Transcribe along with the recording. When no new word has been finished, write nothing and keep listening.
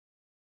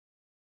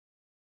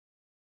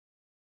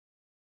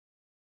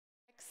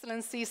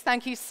Excellencies,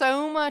 thank you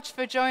so much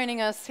for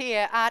joining us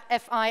here at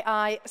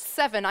FII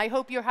 7. I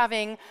hope you're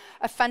having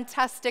a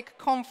fantastic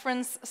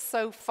conference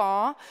so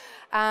far,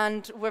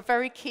 and we're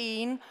very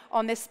keen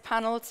on this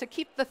panel to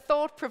keep the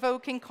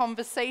thought-provoking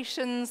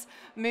conversations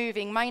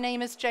moving. My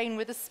name is Jane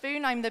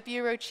Witherspoon. I'm the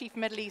Bureau Chief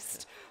Middle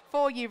East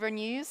for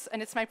Euronews,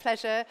 and it's my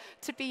pleasure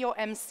to be your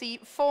MC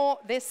for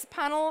this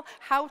panel,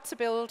 How to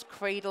Build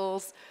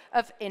Cradles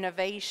of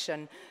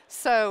Innovation.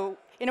 So,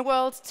 in a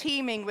world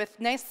teeming with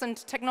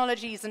nascent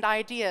technologies and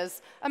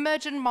ideas,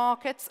 emerging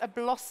markets are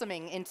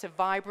blossoming into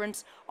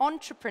vibrant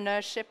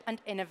entrepreneurship and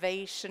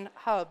innovation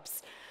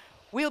hubs.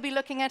 We'll be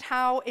looking at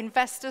how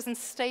investors and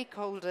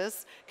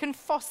stakeholders can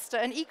foster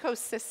an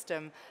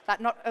ecosystem that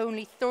not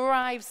only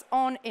thrives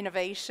on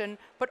innovation,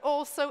 but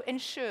also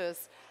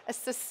ensures a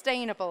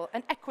sustainable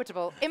and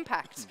equitable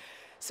impact.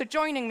 So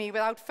joining me,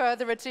 without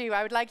further ado,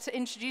 I would like to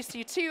introduce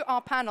you to our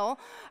panel.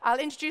 I'll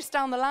introduce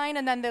down the line,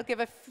 and then they'll give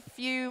a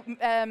few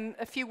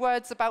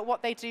words about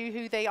what they do,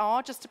 who they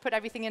are, just to put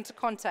everything into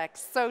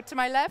context. So to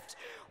my left,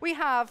 we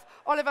have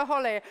Oliver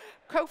Holle,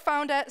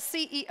 co-founder,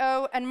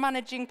 CEO, and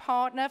managing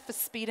partner for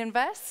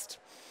Speedinvest.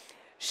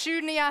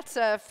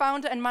 Nyatta,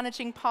 founder and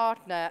managing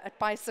partner at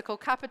Bicycle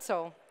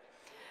Capital.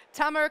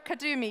 Tammer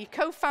Qaddumi,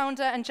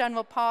 co-founder and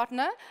general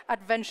partner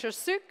at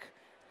VentureSouq.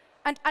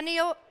 And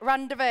Anil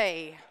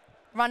Ranave.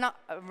 No,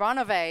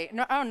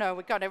 oh no,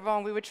 we got it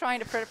wrong. We were trying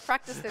to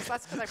practice this.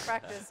 That's because I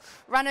practiced.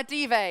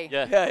 Ranadive.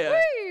 Yeah.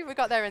 Whee, we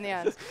got there in the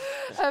end.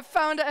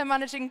 Founder and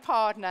managing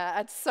partner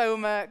at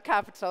Soma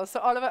Capital. So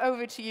Oliver,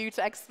 over to you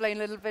to explain a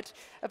little bit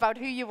about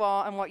who you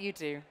are and what you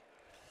do.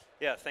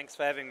 Yeah, thanks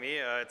for having me.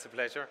 It's a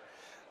pleasure.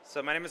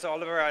 So my name is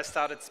Oliver. I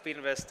started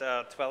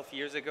Speedinvest 12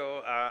 years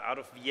ago out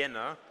of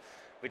Vienna,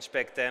 which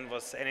back then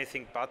was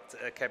anything but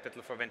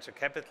capital for venture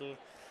capital.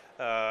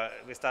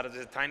 We started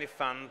as a tiny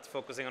fund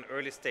focusing on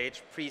early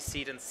stage,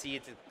 pre-seed and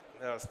seed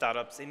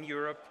startups in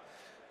Europe.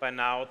 By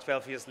now,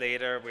 12 years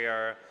later, we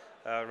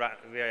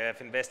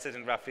have invested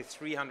in roughly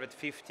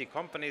 350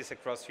 companies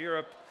across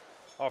Europe,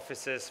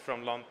 offices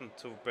from London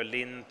to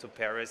Berlin to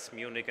Paris,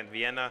 Munich and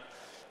Vienna,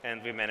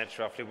 and we manage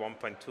roughly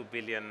 1.2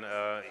 billion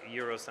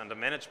euros under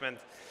management.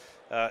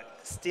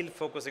 Still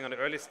focusing on the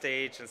early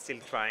stage and still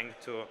trying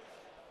to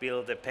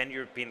build a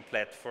pan-European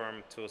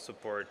platform to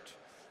support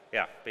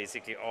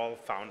basically all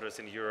founders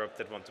in Europe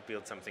that want to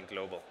build something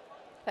global.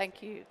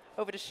 Thank you.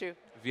 Over to Shu.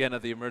 Vienna,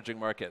 the emerging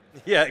market.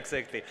 Yeah,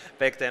 exactly.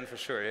 Back then, for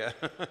sure, yeah.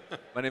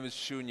 My name is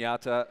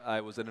Nyatta. I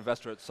was an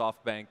investor at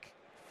SoftBank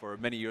for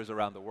many years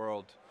around the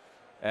world.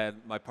 And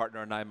my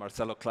partner and I,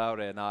 Marcelo Claure,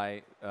 and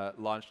I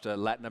launched a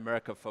Latin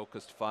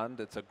America-focused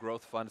fund. It's a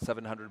growth fund,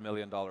 $700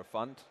 million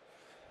fund,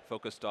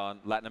 focused on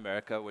Latin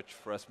America, which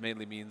for us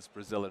mainly means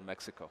Brazil and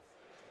Mexico.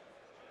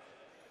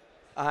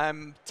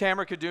 I'm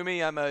Tammer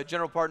Qaddumi. I'm a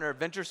general partner at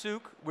VentureSouq.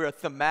 We're a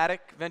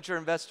thematic venture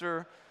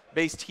investor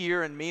based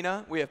here in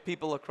MENA. We have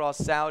people across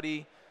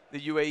Saudi, the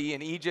UAE,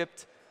 and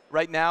Egypt.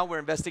 Right now, we're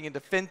investing into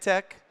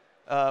fintech.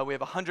 We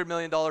have a $100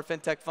 million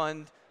fintech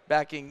fund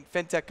backing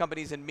fintech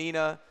companies in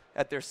MENA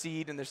at their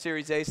seed and their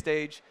Series A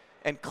stage.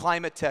 And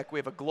climate tech, we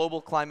have a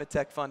global climate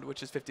tech fund,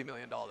 which is $50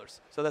 million.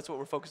 So that's what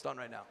we're focused on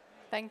right now.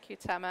 Thank you,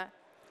 Tammer.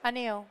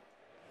 Anil.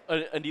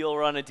 Anil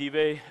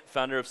Ranadive,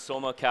 founder of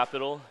Soma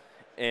Capital.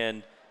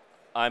 And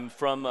I'm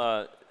from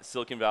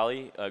Silicon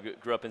Valley.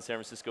 Grew up in San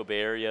Francisco Bay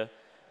Area.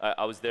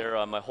 I was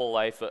there my whole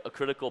life. A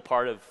critical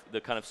part of the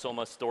kind of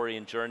Soma story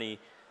and journey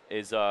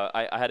is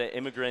I had an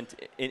immigrant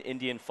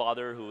Indian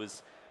father who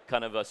was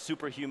kind of a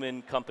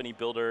superhuman company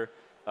builder,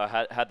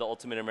 had the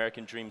ultimate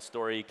American dream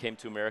story, came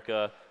to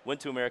America,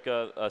 went to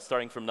America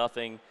starting from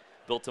nothing,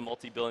 built a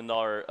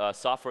multi-billion-dollar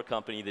software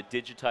company that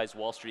digitized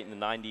Wall Street in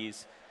the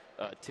 90s.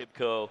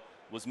 Tibco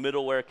was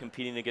middleware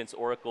competing against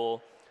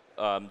Oracle.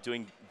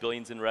 Doing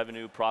billions in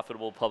revenue,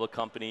 profitable public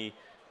company,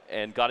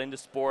 and got into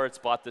sports,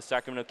 bought the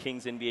Sacramento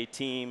Kings NBA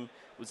team,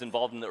 was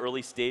involved in the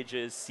early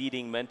stages,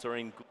 seeding,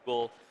 mentoring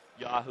Google,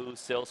 Yahoo,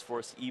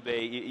 Salesforce,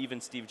 eBay,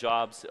 even Steve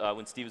Jobs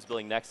when Steve was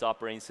building Next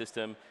operating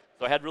system.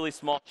 So I had really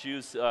small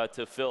shoes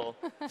to fill.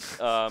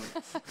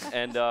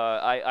 And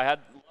I had,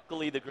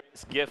 luckily, the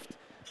greatest gift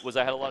was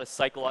I had a lot of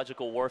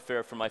psychological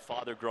warfare from my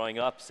father growing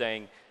up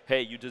saying,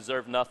 hey, you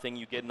deserve nothing,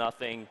 you get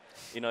nothing,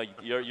 you know,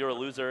 you're a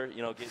loser,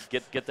 you know,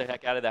 get the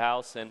heck out of the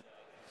house. And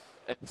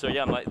so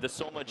yeah, the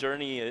Soma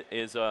journey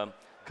is kind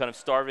of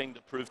starving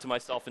to prove to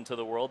myself and to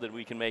the world that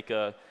we can make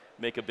a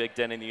big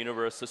dent in the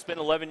universe. So spent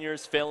 11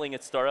 years failing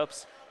at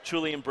startups,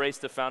 truly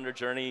embraced the founder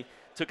journey,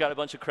 took out a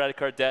bunch of credit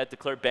card debt,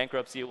 declared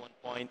bankruptcy at one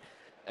point,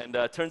 and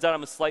turns out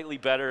I'm a slightly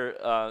better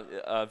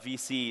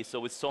VC. So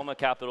with Soma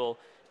Capital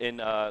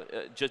in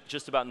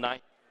just about 9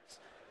 years,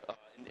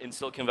 in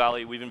Silicon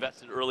Valley, we've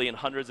invested early in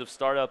hundreds of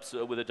startups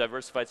with a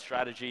diversified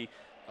strategy,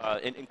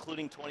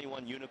 including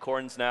 21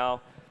 unicorns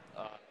now.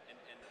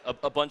 And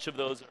a bunch of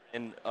those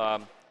are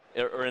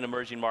in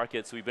emerging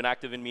markets. We've been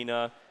active in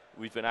MENA.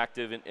 We've been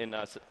active in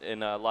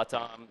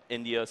LATAM,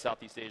 India,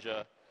 Southeast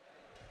Asia.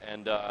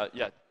 And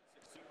yeah,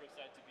 super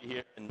excited to be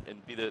here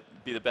and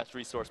be the best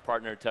resource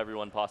partner to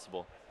everyone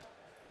possible.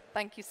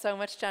 Thank you so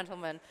much,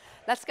 gentlemen.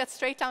 Let's get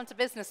straight down to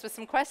business with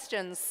some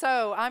questions.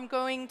 So I'm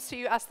going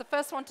to ask the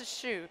first one to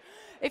Shu.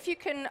 If you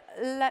can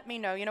let me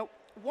know,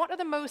 what are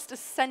the most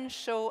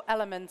essential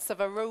elements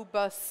of a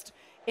robust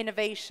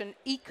innovation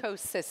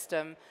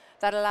ecosystem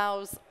that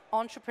allows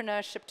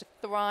entrepreneurship to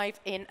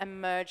thrive in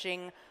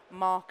emerging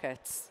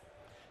markets?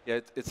 Yeah,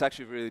 it's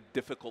actually a really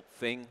difficult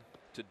thing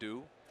to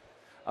do.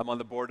 I'm on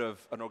the board of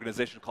an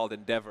organization called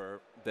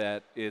Endeavor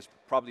that is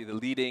probably the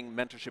leading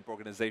mentorship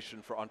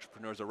organization for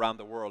entrepreneurs around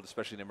the world,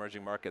 especially in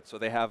emerging markets. So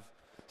they have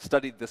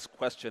studied this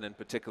question in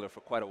particular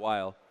for quite a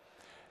while.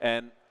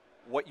 And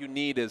what you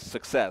need is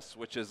success,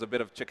 which is a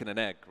bit of chicken and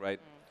egg, right?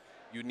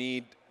 You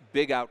need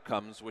big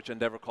outcomes, which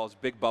Endeavor calls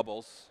big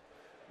bubbles,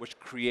 which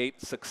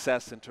create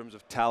success in terms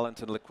of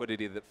talent and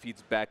liquidity that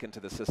feeds back into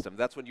the system.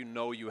 That's when you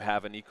know you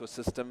have an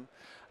ecosystem.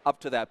 Up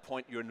to that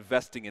point, you're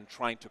investing in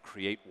trying to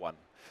create one.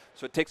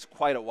 So it takes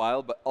quite a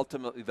while, but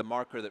ultimately the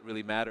marker that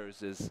really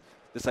matters is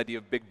this idea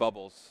of big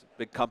bubbles,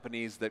 big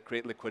companies that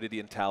create liquidity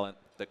and talent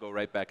that go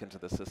right back into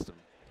the system.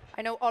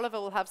 I know Oliver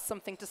will have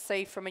something to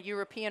say from a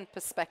European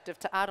perspective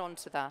to add on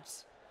to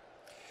that.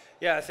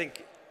 Yeah, I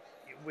think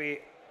we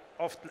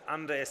often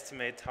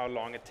underestimate how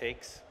long it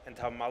takes and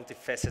how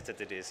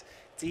multifaceted it is.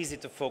 It's easy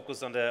to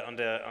focus on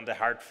the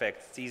hard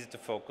facts. It's easy to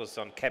focus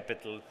on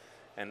capital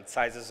and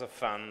sizes of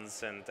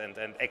funds and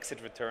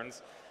exit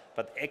returns.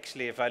 But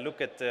actually, if I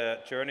look at the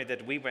journey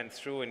that we went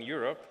through in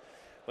Europe,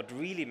 what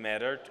really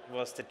mattered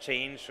was the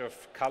change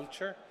of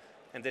culture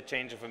and the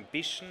change of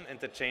ambition and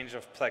the change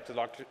of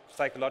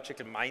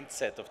psychological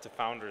mindset of the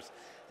founders.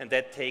 And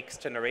that takes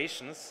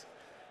generations.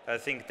 I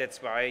think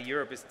that's why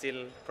Europe is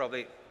still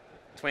probably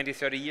 20,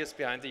 30 years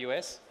behind the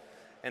US.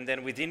 And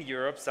then within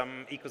Europe,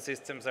 some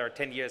ecosystems are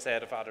 10 years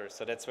ahead of others.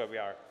 So that's where we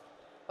are.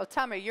 Well,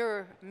 Tammer,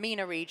 you're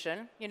MENA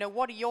region.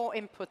 What are your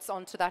inputs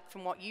onto that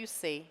from what you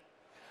see?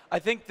 I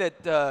think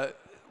that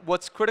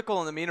what's critical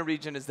in the MENA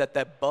region is that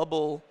that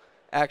bubble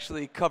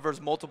actually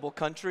covers multiple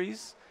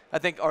countries. I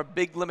think our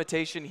big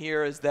limitation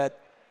here is that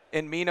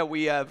in MENA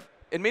we have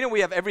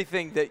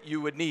everything that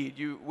you would need.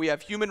 We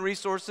have human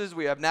resources,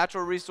 we have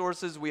natural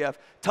resources, we have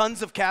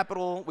tons of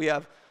capital, we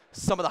have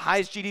some of the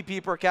highest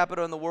GDP per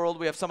capita in the world,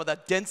 we have some of the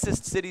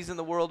densest cities in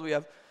the world, we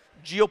have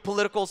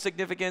geopolitical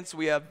significance,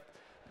 we have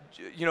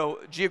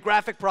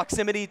geographic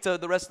proximity to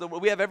the rest of the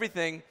world. We have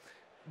everything,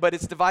 but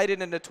it's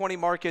divided into 20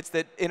 markets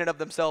that in and of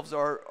themselves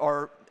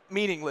are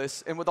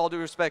meaningless. And with all due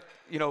respect,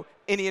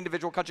 any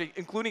individual country,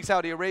 including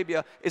Saudi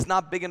Arabia, is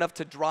not big enough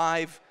to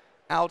drive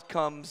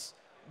outcomes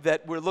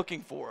that we're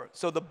looking for.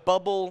 So the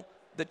bubble,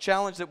 the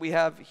challenge that we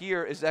have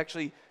here is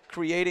actually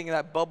creating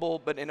that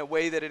bubble, but in a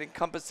way that it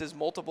encompasses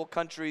multiple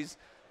countries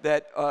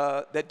that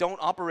don't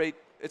operate.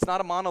 It's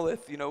not a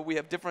monolith. We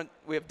have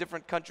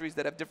different countries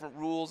that have different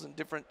rules and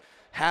different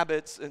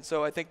habits. And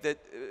so I think that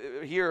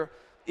here,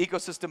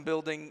 ecosystem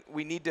building,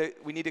 we need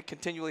to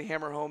continually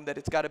hammer home that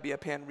it's got to be a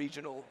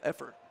pan-regional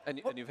effort.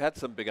 And you've had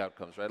some big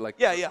outcomes, right? Like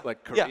Kareem.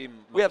 Yeah,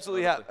 we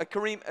absolutely have.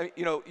 Kareem,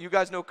 you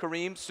guys know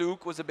Kareem.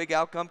 Souq was a big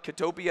outcome.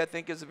 Qaddumi, I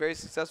think, is a very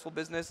successful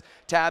business.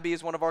 Tabby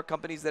is one of our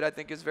companies that I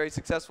think is very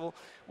successful.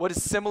 What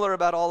is similar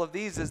about all of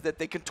these is that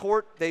they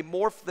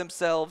morph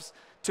themselves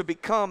to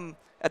become,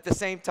 at the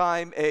same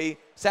time, a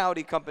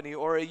Saudi company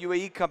or a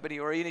UAE company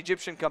or an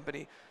Egyptian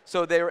company.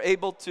 So they're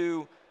able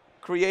to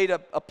create a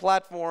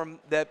platform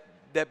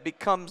that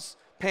becomes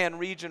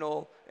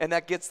pan-regional, and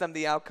that gets them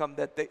the outcome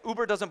that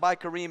Uber doesn't buy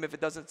Kareem if it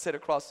doesn't sit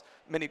across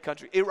many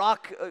countries.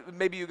 Iraq,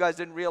 maybe you guys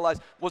didn't realize,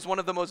 was one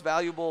of the most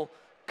valuable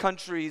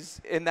countries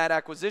in that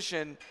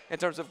acquisition in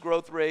terms of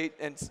growth rate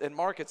and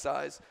market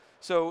size.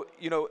 So,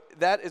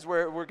 that is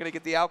where we're going to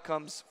get the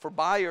outcomes. For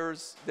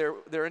buyers,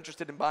 they're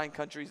interested in buying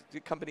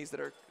companies that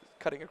are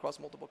cutting across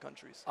multiple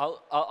countries.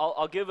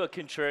 I'll give a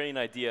contrarian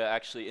idea,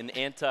 actually, an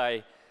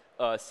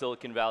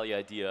anti-Silicon Valley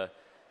idea.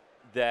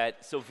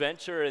 So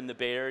venture in the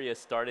Bay Area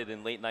started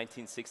in late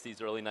 1960s,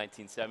 early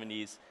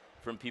 1970s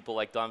from people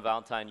like Don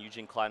Valentine,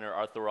 Eugene Kleiner,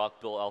 Arthur Rock,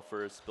 Bill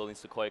Elfers, building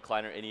Sequoia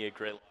Kleiner, Inia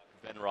Greylock,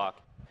 Venrock.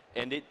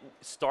 And it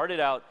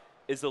started out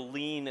as a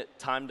lean,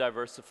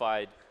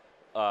 time-diversified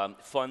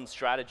fund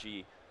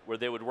strategy where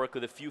they would work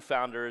with a few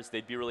founders.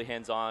 They'd be really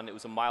hands-on. It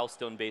was a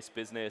milestone-based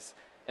business.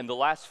 And the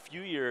last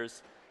few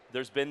years,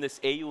 there's been this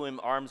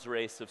AUM arms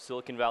race of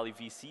Silicon Valley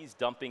VCs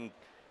dumping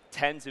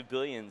tens of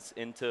billions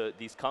into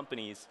these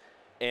companies.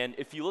 And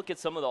if you look at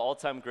some of the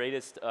all-time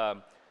greatest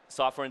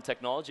software and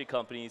technology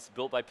companies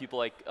built by people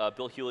like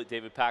Bill Hewlett,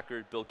 David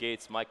Packard, Bill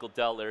Gates, Michael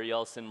Dell, Larry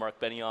Ellison, Mark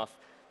Benioff,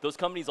 those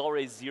companies all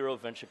raised zero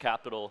venture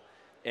capital.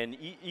 And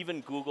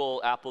even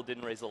Google, Apple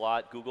didn't raise a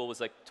lot. Google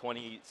was like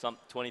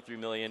 23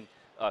 million.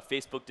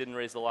 Facebook didn't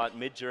raise a lot.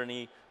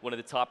 Midjourney, one of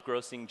the top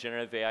grossing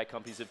generative AI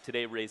companies of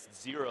today, raised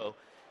zero.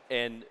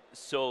 And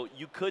so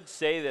you could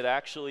say that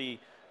actually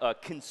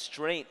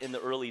constraint in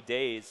the early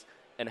days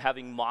and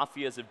having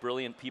mafias of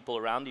brilliant people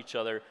around each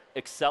other,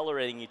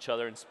 accelerating each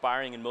other,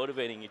 inspiring and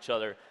motivating each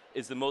other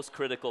is the most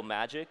critical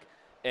magic.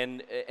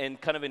 And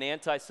kind of an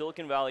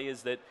anti-Silicon Valley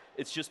is that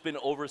it's just been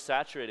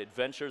oversaturated.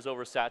 Venture's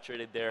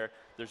oversaturated there.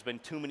 There's been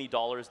too many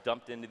dollars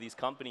dumped into these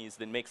companies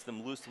that makes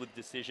them loose with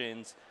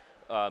decisions,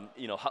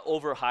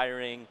 over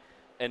hiring,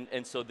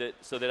 and so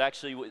that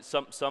actually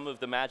some of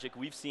the magic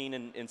we've seen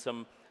in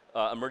some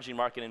emerging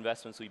market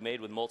investments we've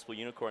made with multiple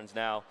unicorns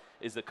now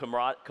is the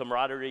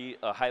camaraderie,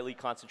 highly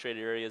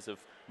concentrated areas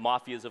of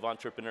mafias of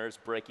entrepreneurs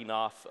breaking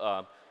off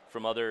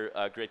from other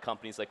great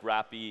companies like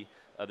Rappi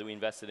that we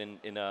invested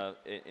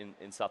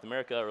in South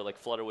America, or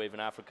like Flutterwave in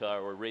Africa,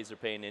 or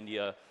Razorpay in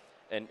India,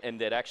 and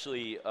that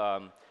actually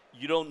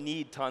you don't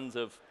need tons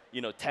of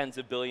tens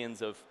of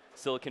billions of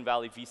Silicon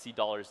Valley VC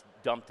dollars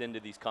dumped into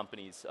these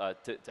companies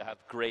to have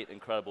great,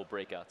 incredible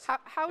breakouts.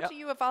 How do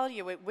you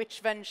evaluate which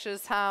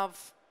ventures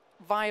have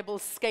viable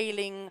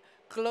scaling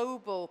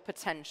global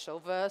potential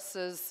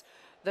versus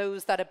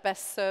those that are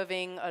best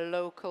serving a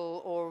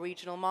local or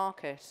regional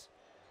market?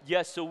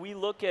 Yes, so we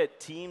look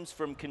at teams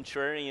from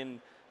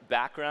contrarian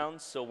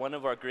backgrounds. So one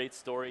of our great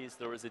stories,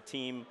 there was a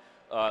team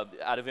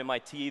out of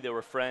MIT. They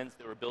were friends.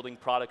 They were building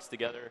products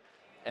together.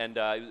 And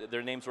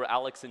their names were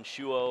Alex and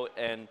Shuo.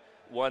 And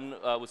one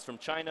was from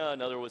China.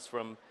 Another was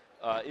from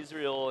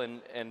Israel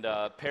and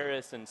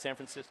Paris and San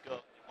Francisco.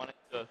 They wanted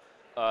to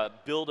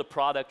build a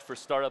product for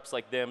startups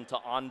like them to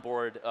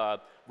onboard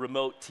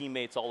remote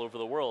teammates all over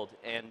the world.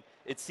 And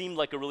it seemed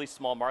like a really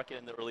small market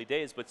in the early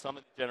days, but some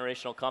of the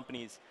generational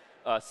companies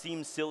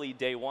seemed silly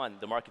day one.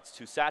 The market's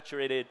too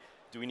saturated.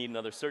 Do we need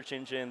another search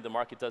engine? The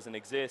market doesn't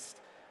exist.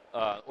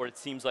 Or it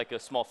seems like a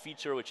small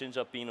feature, which ends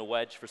up being a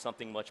wedge for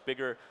something much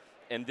bigger.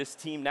 And this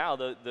team now,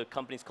 the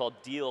company's called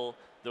Deal.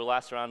 Their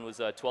last round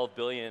was 12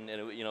 billion,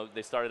 and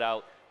they started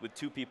out with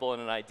 2 people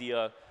and an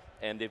idea,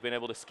 and they've been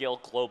able to scale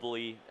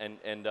globally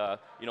and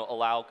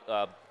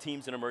allow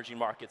teams in emerging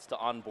markets to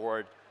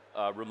onboard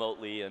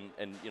remotely and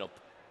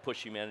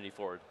push humanity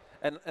forward.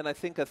 And I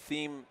think a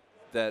theme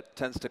that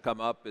tends to come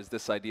up is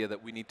this idea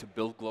that we need to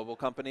build global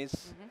companies.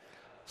 Mm-hmm.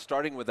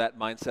 Starting with that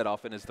mindset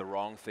often is the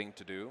wrong thing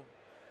to do,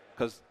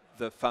 because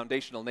the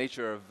foundational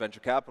nature of venture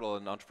capital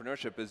and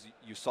entrepreneurship is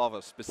you solve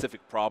a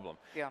specific problem.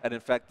 Yeah. And in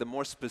fact, the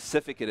more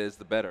specific it is,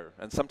 the better.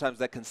 And sometimes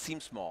that can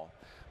seem small.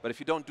 But if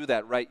you don't do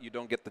that right, you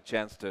don't get the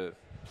chance to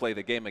play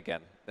the game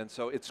again. And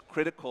so it's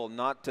critical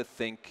not to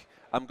think,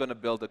 I'm going to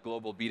build a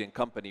global beating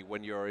company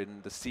when you're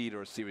in the seed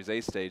or Series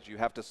A stage. You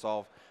have to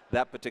solve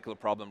that particular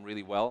problem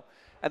really well.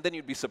 And then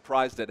you'd be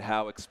surprised at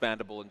how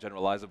expandable and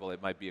generalizable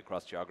it might be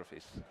across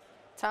geographies.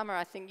 Tammer,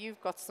 I think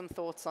you've got some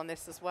thoughts on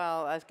this as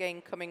well,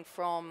 again, coming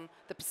from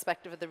the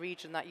perspective of the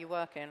region that you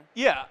work in.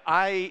 Yeah,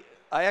 I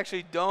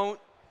actually don't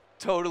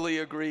totally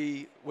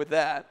agree with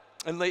that.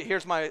 And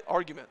here's my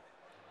argument.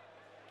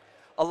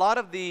 A lot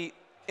of the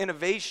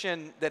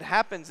innovation that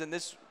happens in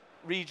this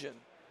region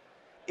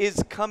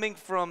is coming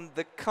from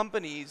the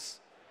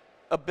company's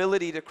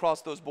ability to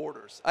cross those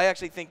borders. I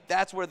actually think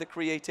that's where the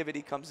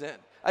creativity comes in.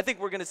 I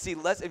think we're going to see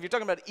less, if you're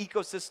talking about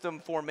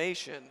ecosystem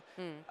formation,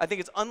 I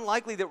think it's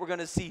unlikely that we're going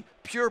to see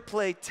pure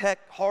play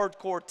tech,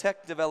 hardcore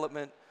tech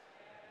development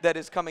that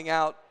is coming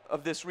out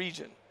of this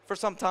region for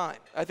some time.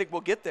 I think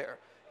we'll get there.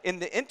 In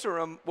the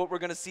interim, what we're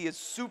going to see is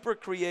super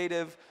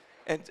creative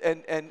and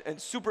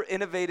super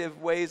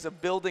innovative ways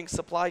of building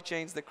supply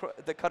chains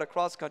that cut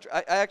across country.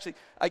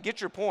 I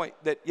get your point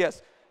that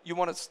yes, you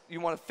want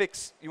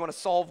to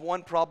solve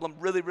one problem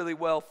really, really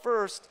well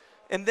first,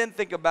 and then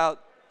think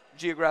about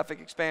geographic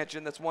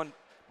expansion. That's one.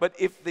 But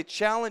if the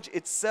challenge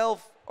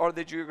itself are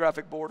the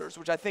geographic borders,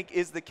 which I think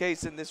is the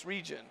case in this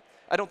region,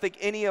 I don't think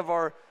any of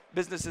our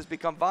businesses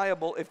become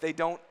viable if they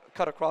don't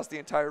cut across the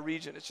entire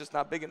region. It's just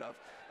not big enough.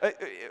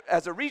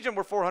 As a region,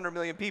 we're 400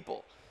 million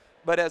people,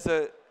 but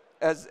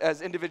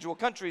as individual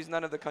countries,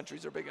 none of the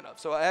countries are big enough.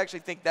 So I actually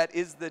think that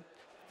is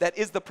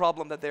the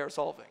problem that they are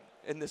solving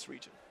in this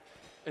region.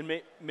 And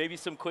maybe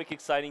some quick,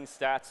 exciting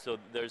stats. So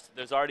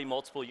there's already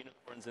multiple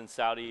unicorns in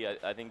Saudi.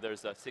 I think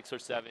there's 6 or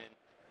 7.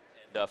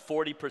 And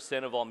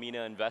 40% of all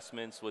MENA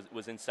investments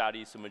was in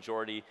Saudi, so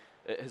majority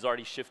has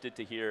already shifted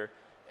to here.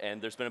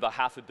 And there's been about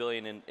 $500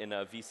 million in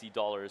VC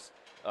dollars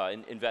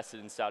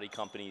invested in Saudi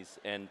companies.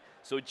 And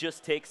so it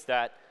just takes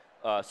that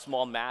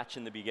small match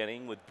in the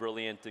beginning with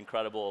brilliant,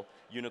 incredible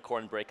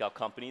unicorn breakout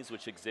companies,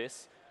 which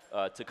exists,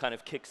 to kind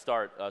of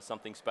kickstart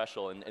something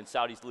special, and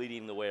Saudi's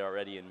leading the way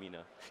already in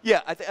MENA.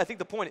 Yeah, I think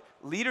the point,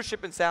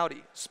 leadership in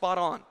Saudi, spot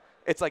on.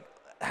 It's like,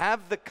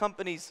 have the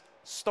companies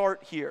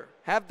start here.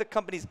 Have the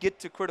companies get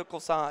to critical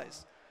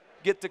size,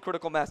 get to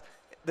critical mass.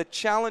 The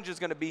challenge is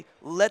going to be,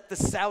 let the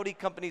Saudi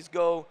companies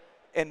go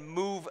and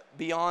move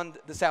beyond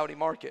the Saudi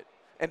market.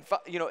 And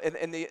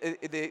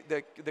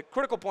the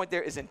critical point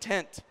there is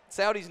intent.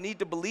 Saudis need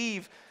to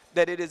believe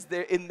that it is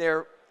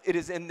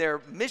in their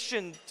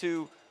mission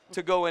to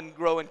go and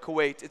grow in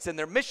Kuwait. It's in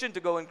their mission to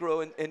go and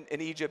grow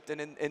in Egypt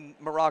and in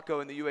Morocco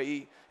and the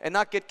UAE, and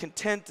not get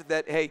content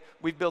that, hey,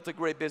 we've built a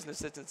great business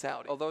that's in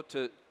Saudi. Although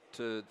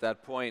to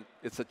that point,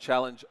 it's a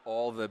challenge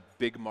all the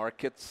big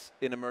markets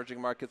in emerging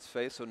markets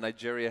face. So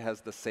Nigeria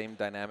has the same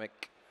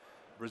dynamic.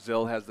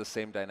 Brazil has the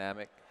same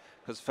dynamic.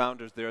 Because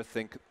founders there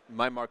think,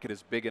 my market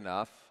is big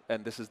enough,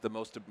 and this is the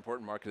most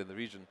important market in the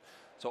region.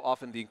 So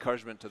often the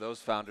encouragement to those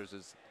founders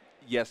is,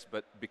 yes,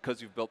 but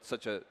because you've built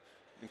such an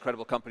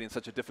incredible company in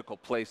such a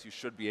difficult place, you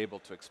should be able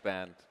to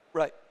expand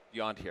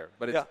beyond here.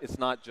 But it's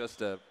not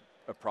just a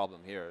a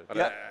problem here. But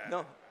Yeah,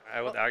 no.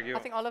 I would argue. I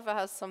think Oliver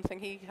has something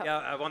Yeah,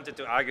 I wanted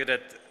to argue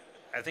that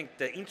I think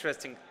the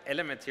interesting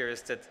element here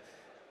is that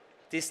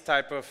this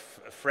type of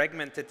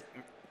fragmented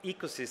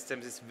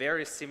ecosystems is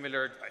very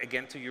similar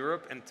again to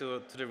Europe and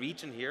to the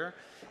region here.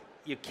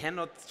 You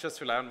cannot just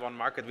rely on one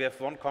market. We have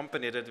one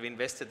company that we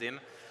invested in.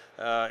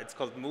 It's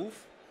called Move.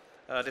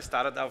 They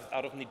started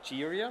out of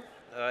Nigeria.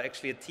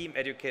 Actually, a team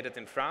educated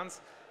in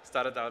France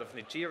started out of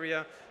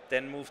Nigeria,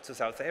 then moved to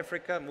South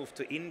Africa, moved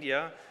to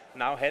India,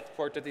 now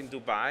headquartered in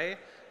Dubai,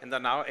 and are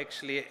now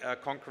actually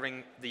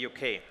conquering the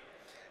UK.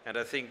 And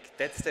I think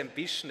that's the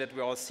ambition that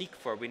we all seek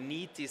for. We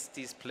need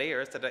these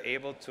players that are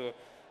able to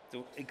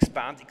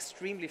expand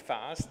extremely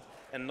fast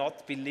and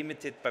not be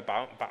limited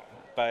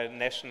by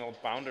national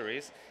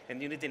boundaries.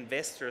 And you need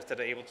investors that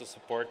are able to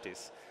support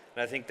this.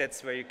 And I think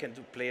that's where you can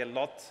play a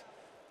lot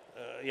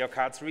your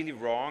cards really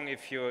wrong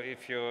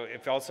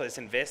if also as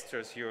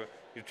investors you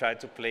try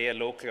to play a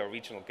local or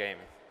regional game.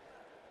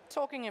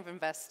 Talking of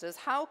investors,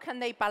 how can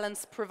they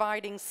balance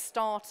providing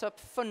startup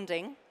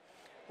funding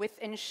with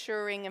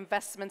ensuring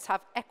investments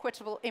have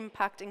equitable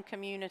impact in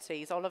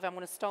communities? Oliver, I'm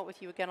going to start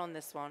with you again on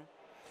this one.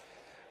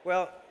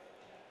 Well,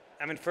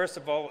 I mean, first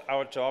of all,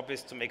 our job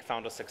is to make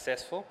founders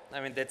successful.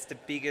 I mean, that's the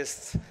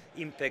biggest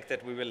impact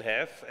that we will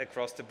have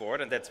across the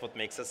board, and that's what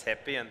makes us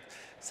happy and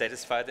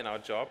satisfied in our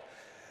job.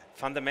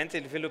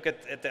 Fundamentally, if you look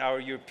at our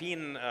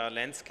European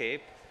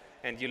landscape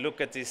and you look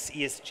at this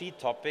ESG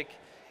topic,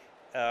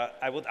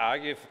 I would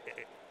argue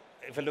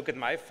if I look at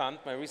my fund,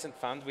 my recent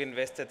fund, we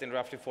invested in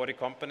roughly 40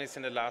 companies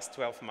in the last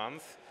 12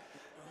 months.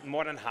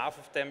 More than half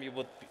of them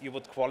you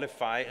would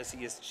qualify as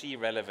ESG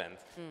relevant.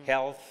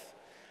 Health,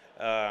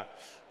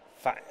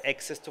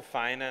 access to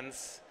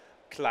finance,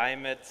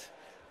 climate.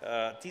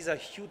 These are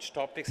huge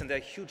topics and they're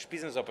huge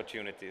business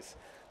opportunities.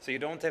 So you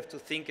don't have to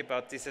think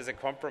about this as a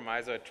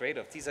compromise or a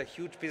trade-off. These are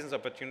huge business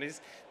opportunities.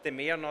 They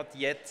may are not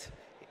yet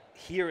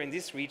here in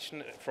this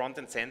region front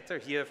and center.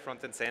 Here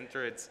front and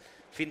center it's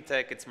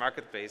fintech, it's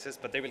marketplaces,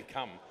 but they will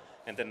come.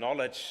 And the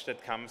knowledge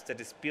that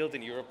is built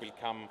in Europe will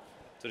come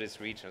to this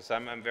region. So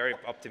I'm very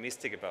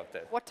optimistic about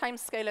that. What time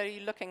scale are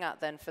you looking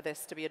at then for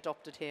this to be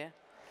adopted here?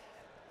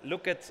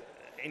 Look at,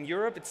 in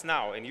Europe it's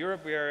now. In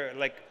Europe we are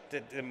like,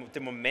 the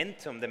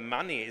momentum, the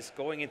money is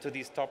going into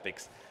these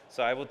topics.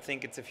 So I would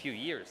think it's a few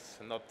years,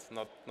 not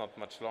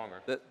much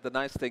longer. The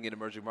nice thing in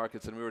emerging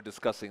markets, and we were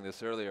discussing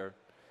this earlier,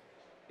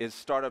 is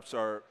startups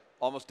are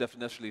almost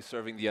definitionally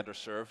serving the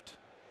underserved.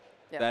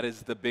 Yeah. That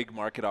is the big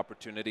market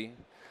opportunity.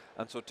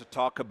 And so to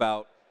talk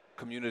about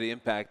community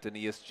impact and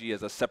ESG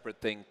as a separate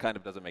thing kind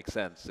of doesn't make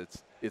sense.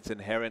 It's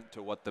inherent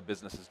to what the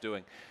business is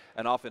doing.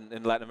 And often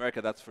in Latin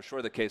America, that's for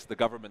sure the case. The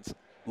governments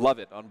love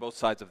it on both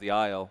sides of the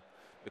aisle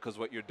because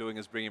what you're doing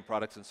is bringing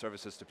products and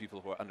services to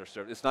people who are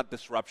underserved. It's not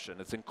disruption,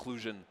 it's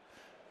inclusion.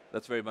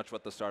 That's very much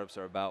what the startups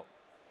are about.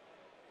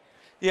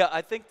 Yeah,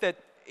 I think that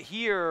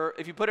here,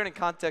 if you put it in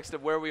context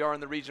of where we are in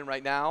the region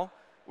right now,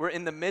 we're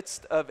in the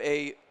midst of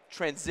a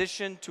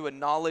transition to a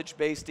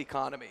knowledge-based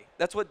economy.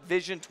 That's what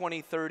Vision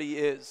 2030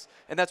 is.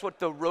 And that's what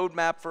the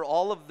roadmap for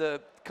all of the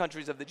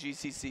countries of the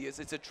GCC is.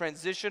 It's a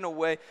transition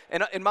away.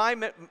 And in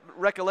my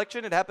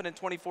recollection, it happened in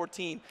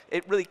 2014.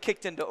 It really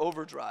kicked into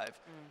overdrive.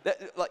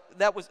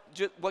 That was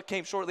what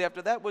came shortly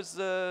after that was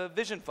the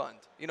Vision Fund,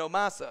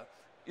 MASA.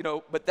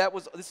 But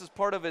this is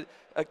part of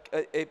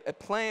a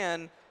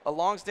plan, a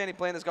long-standing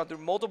plan that's gone through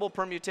multiple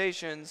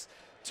permutations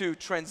to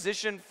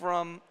transition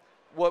from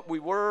what we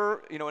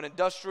were, an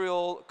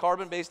industrial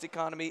carbon-based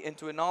economy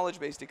into a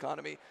knowledge-based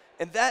economy.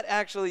 And that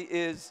actually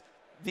is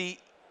the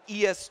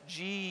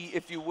ESG,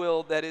 if you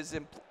will, that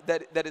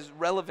is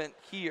relevant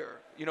here.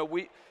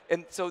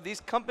 And so these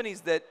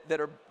companies that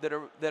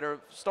are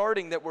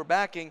starting, that we're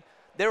backing,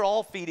 they're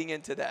all feeding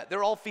into that.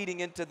 They're all feeding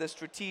into the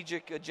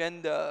strategic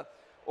agenda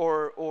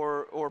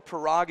or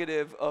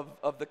prerogative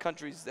of the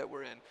countries that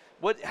we're in.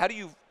 How do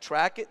you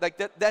track it? Like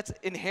that's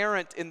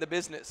inherent in the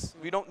business.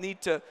 We don't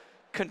need to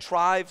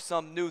contrive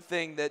some new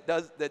thing that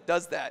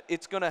does that.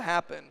 It's going to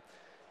happen.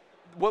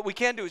 What we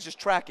can do is just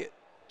track it.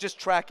 Just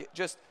track it.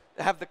 Just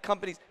have the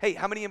companies. Hey,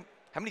 how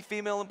many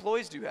female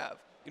employees do you have?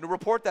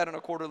 Report that on a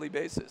quarterly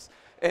basis.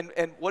 And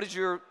what is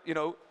your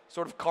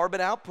sort of carbon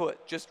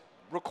output? Just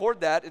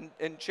record that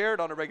and share it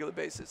on a regular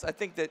basis. I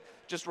think that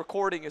just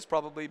recording is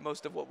probably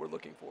most of what we're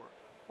looking for.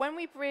 When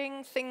we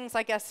bring things,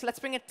 I guess, let's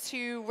bring it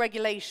to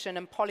regulation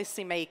and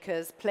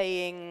policymakers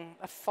playing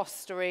a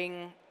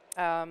fostering.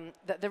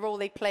 The role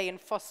they play in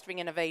fostering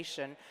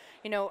innovation.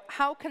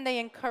 How can they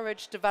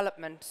encourage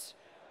development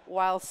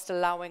whilst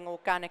allowing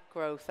organic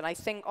growth? And I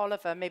think,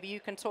 Oliver, maybe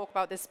you can talk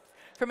about this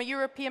from a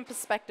European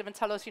perspective and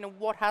tell us,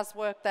 what has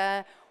worked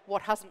there,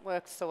 what hasn't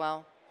worked so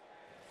well.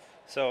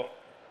 So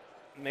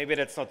maybe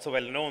that's not so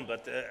well known,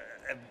 but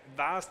a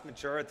vast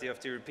majority of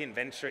the European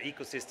venture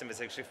ecosystem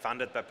is actually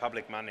funded by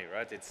public money,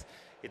 right? It's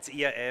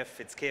EIF,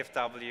 it's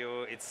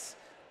KfW, it's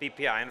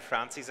BPI in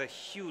France. These are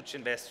huge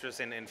investors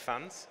in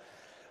funds.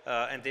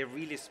 And they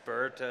really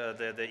spurred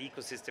the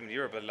ecosystem in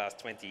Europe in the last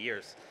 20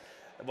 years.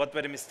 What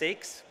were the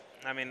mistakes?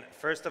 I mean,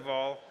 first of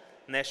all,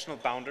 national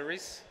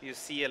boundaries. You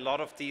see a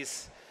lot of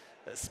these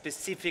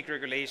specific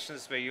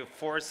regulations where you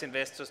force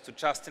investors to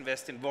just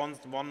invest in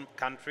one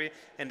country,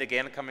 and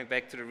again, coming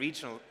back to the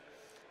regional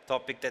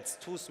topic, that's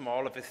too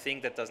small of a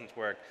thing that doesn't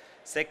work.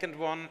 Second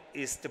one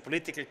is the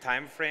political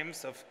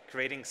timeframes of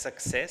creating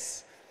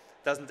success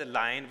doesn't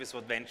align with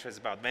what venture is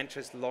about. Venture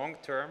is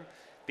long-term.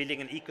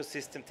 Building an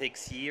ecosystem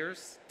takes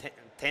years,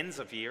 tens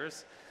of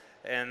years,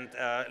 and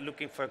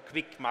looking for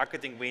quick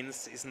marketing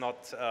wins is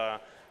not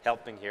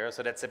helping here.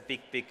 So that's a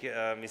big, big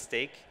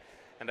mistake,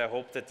 and I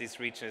hope that this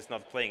region is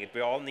not playing it.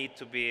 We all need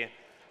to be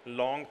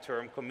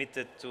long-term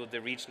committed to the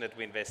region that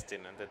we invest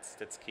in, and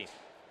that's key.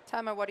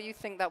 Tammer, what do you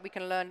think that we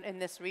can learn in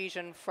this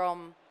region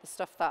from the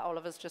stuff that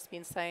Oliver's just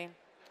been saying?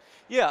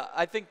 Yeah,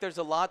 I think there's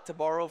a lot to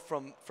borrow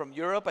from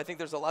Europe. I think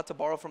there's a lot to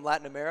borrow from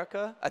Latin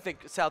America. I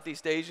think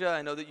Southeast Asia,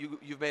 I know that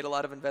you've made a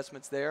lot of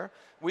investments there.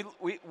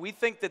 We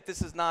think that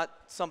this is not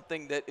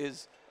something that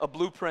is a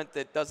blueprint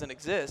that doesn't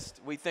exist.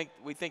 We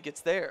think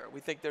it's there. We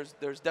think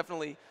there's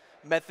definitely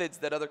methods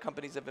that other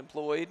companies have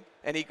employed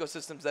and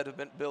ecosystems that have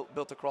been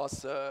built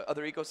across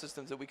other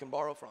ecosystems that we can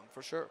borrow from,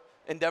 for sure.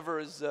 Endeavor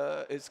is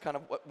kind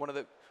of one of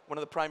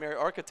the primary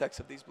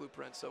architects of these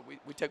blueprints, so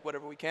we take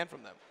whatever we can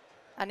from them.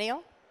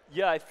 Anil?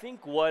 Yeah, I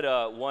think what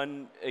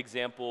one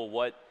example,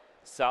 what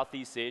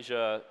Southeast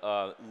Asia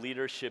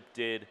leadership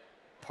did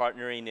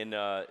partnering in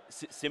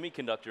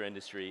semiconductor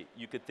industry,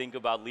 you could think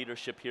about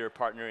leadership here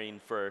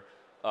partnering for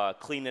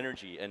clean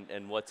energy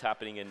and what's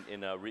happening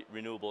in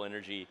renewable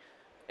energy,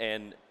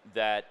 and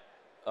that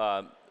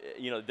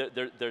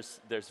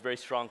there's very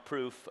strong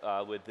proof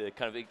with the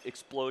kind of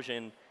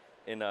explosion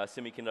in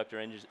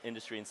semiconductor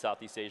industry in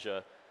Southeast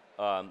Asia.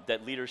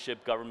 That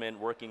leadership, government,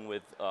 working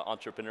with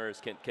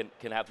entrepreneurs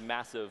can have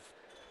massive,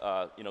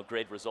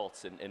 great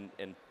results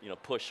and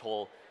push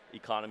whole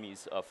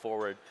economies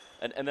forward,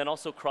 and then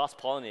also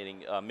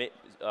cross-pollinating,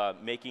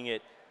 making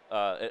it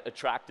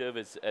attractive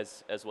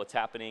as what's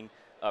happening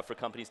for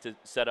companies to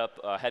set up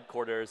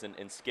headquarters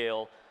and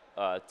scale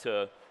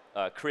to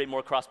create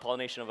more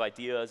cross-pollination of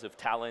ideas, of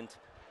talent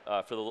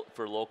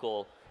for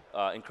local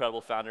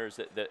incredible founders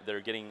that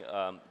are getting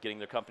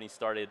their companies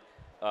started.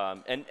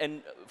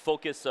 And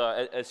focus,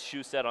 as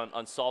Shu said,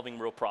 on solving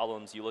real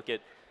problems. You look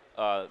at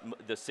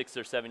the 6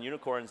 or 7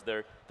 unicorns,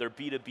 they're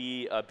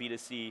B2B,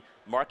 B2C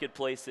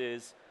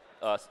marketplaces,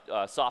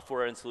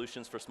 software and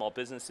solutions for small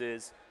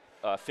businesses,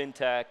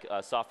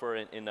 fintech, software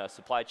in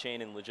supply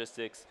chain and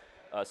logistics.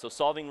 So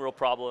solving real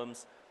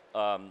problems,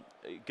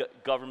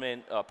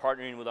 government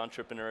partnering with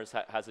entrepreneurs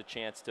has a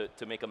chance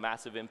to make a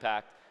massive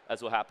impact,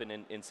 as will happen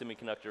in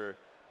semiconductor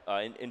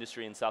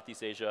industry in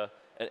Southeast Asia,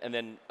 and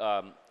then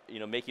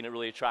making it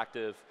really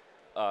attractive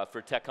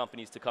for tech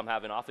companies to come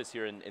have an office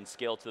here and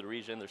scale to the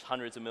region. There's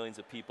hundreds of millions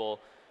of people,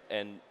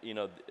 and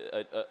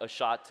a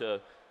shot to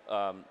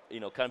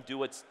kind of do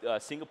what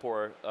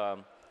Singapore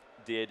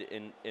did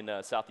in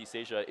Southeast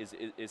Asia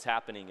is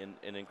happening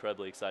and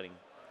incredibly exciting.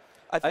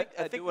 I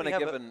think want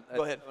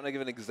to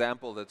give an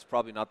example that's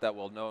probably not that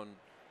well known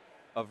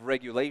of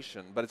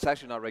regulation, but it's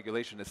actually not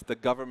regulation. It's the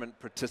government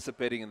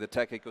participating in the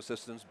tech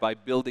ecosystems by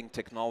building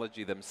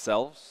technology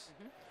themselves.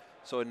 Mm-hmm.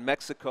 So in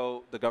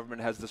Mexico, the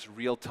government has this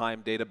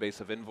real-time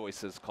database of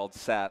invoices called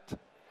SAT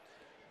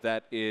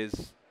that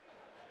is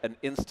an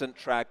instant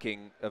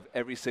tracking of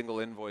every single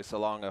invoice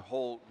along a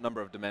whole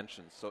number of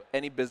dimensions. So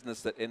any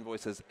business that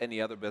invoices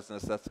any other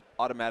business, that's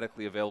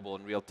automatically available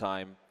in real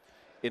time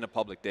in a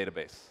public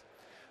database.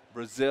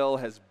 Brazil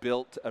has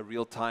built a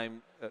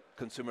real-time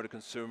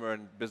consumer-to-consumer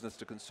and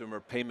business-to-consumer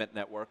payment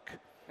network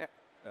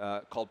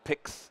called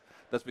Pix.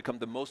 That's become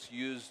the most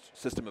used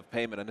system of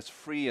payment, and it's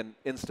free and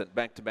instant,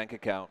 bank-to-bank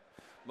account.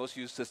 Most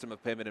used system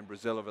of payment in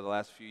Brazil over the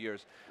last few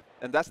years.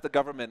 And that's the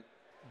government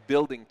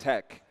building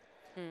tech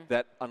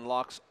that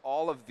unlocks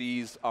all of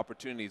these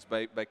opportunities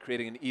by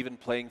creating an even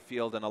playing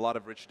field and a lot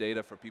of rich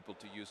data for people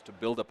to use to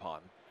build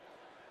upon.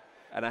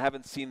 And I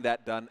haven't seen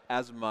that done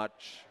as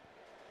much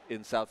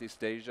in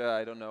Southeast Asia.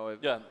 I don't know if...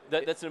 Yeah,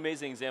 that's an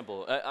amazing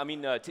example. I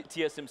mean,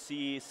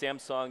 TSMC,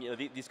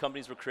 Samsung, these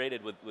companies were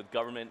created with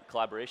government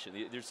collaboration.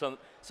 There's some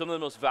of the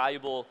most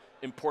valuable,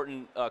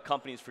 important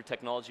companies for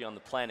technology on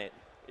the planet,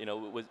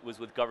 was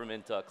with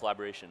government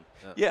collaboration.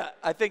 Yeah,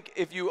 I think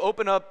if you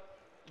open up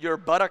your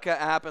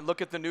Baraka app and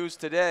look at the news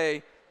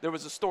today, there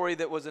was a story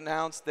that was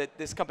announced that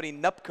this company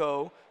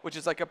NUPCO, which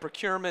is like a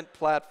procurement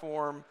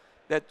platform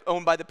that's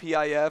owned by the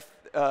PIF,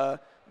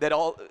 that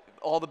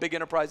all the big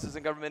enterprises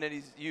and government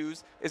entities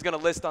use, is going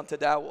to list on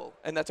Tadawul.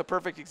 And that's a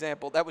perfect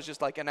example. That was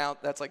just like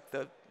that's like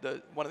the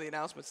one of the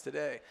announcements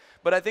today.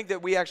 But I think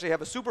that we actually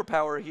have a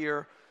superpower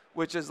here,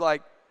 which is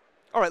like,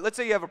 all right, let's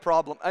say you have a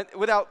problem.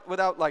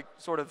 Without like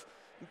sort of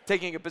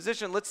taking a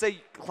position, let's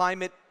say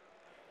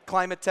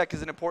climate tech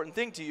is an important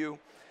thing to you.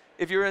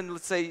 If you're in,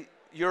 let's say,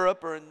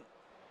 Europe or in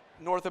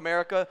North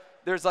America,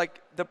 there's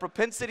like the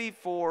propensity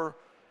for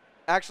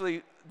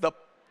actually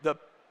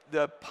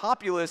the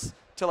populace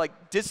to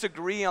like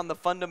disagree on the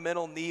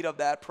fundamental need of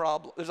that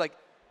problem. There's like,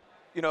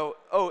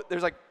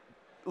 there's like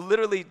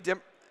literally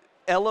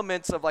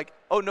elements of like,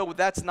 oh no,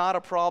 that's not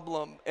a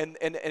problem, and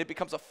it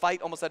becomes a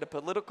fight almost at a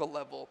political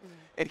level.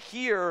 And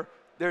here,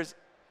 there's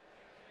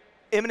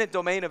eminent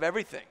domain of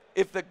everything.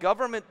 If the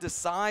government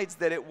decides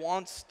that it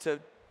wants to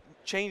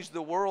change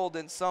the world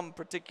in some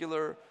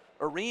particular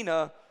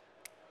arena,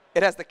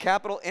 it has the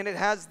capital and it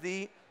has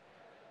the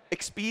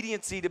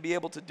expediency to be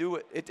able to do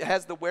it. It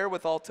has the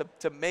wherewithal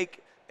to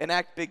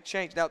enact big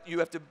change. Now, you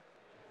have to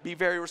be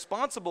very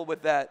responsible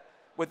with that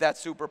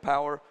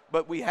superpower,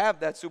 but we have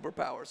that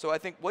superpower. So I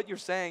think what you're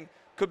saying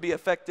could be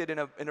affected in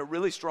a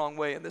really strong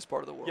way in this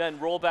part of the world. Yeah,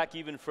 and roll back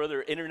even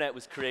further, internet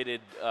was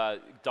created,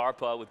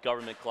 DARPA with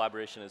government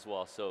collaboration as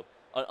well, so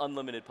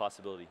unlimited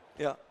possibility.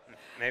 Yeah.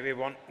 Maybe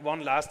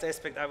one last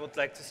aspect I would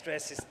like to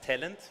stress is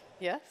talent.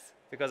 Yes.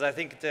 Because I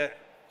think,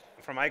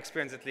 from my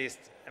experience at least,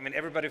 I mean,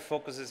 everybody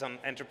focuses on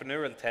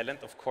entrepreneurial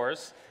talent, of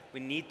course.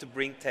 We need to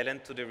bring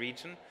talent to the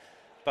region,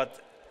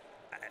 but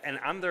an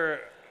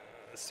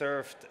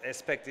underserved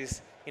aspect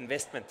is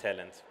investment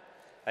talent.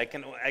 I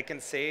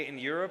can say in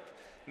Europe,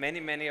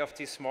 many of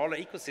these smaller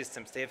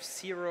ecosystems, they have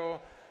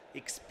zero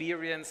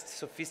experienced,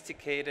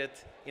 sophisticated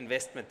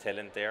investment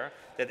talent there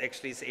that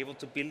actually is able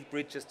to build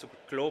bridges to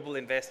global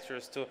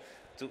investors, to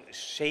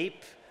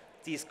shape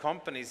these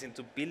companies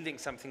into building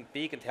something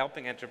big and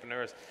helping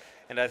entrepreneurs.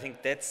 And I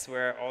think that's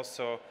where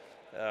also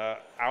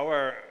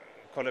our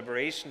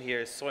collaboration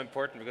here is so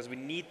important, because we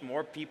need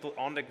more people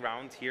on the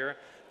ground here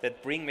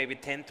that bring maybe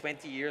 10,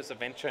 20 years of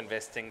venture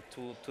investing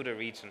to the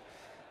region.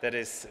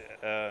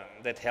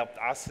 That helped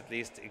us at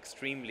least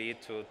extremely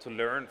to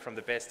learn from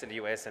the best in the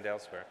US and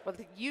elsewhere. Well,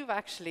 you've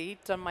actually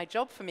done my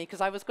job for me,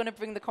 because I was going to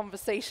bring the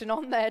conversation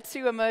on there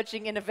to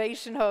emerging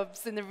innovation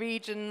hubs in the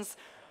regions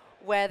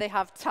where they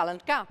have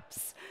talent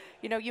gaps.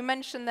 You know, you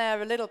mentioned there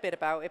a little bit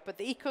about it, but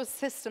the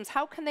ecosystems,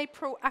 how can they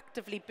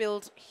proactively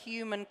build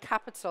human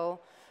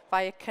capital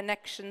via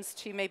connections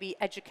to maybe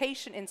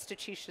education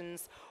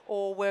institutions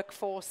or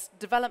workforce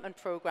development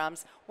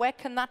programs? Where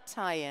can that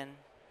tie in?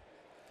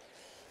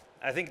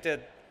 I think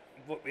that,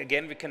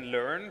 again, we can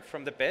learn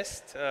from the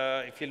best.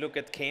 If you look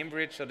at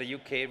Cambridge or the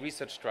UK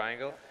Research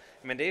Triangle,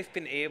 I mean, they've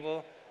been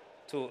able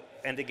to,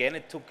 and again,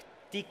 it took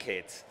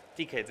decades.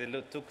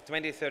 It took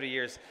 20, 30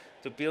 years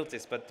to build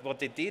this. But what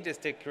they did is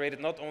they created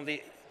not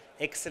only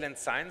excellent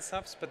science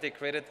hubs, but they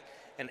created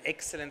an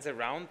excellence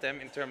around them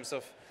in terms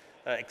of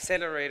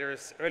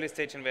accelerators, early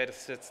stage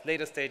investors,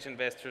 later stage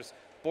investors,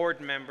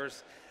 board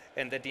members.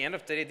 And at the end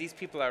of the day, these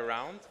people are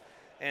around,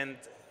 and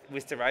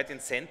with the right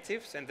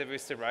incentives and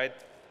with the right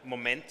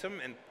momentum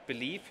and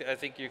belief, I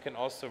think you can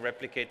also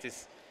replicate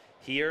this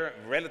here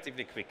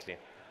relatively quickly.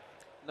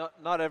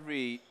 Not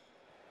every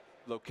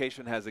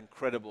location has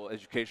incredible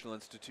educational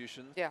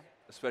institutions,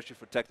 especially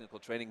for technical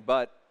training,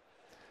 but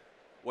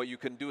what you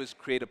can do is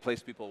create a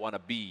place people want to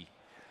be.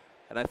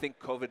 And I think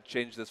COVID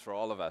changed this for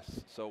all of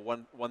us. So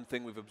one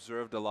thing we've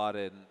observed a lot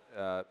in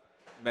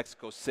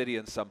Mexico City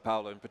and Sao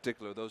Paulo in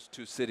particular, those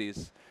two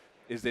cities,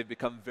 is they've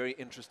become a very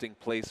interesting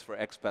place for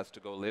expats to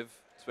go live,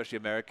 especially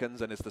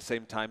Americans, and it's the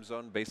same time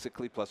zone,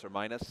 basically, plus or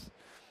minus.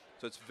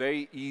 So it's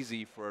very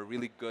easy for a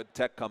really good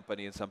tech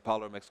company in Sao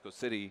Paulo or Mexico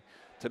City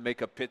to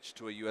make a pitch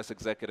to a US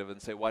executive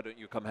and say, why don't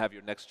you come have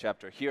your next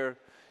chapter here?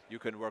 You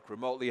can work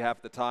remotely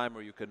half the time,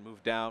 or you can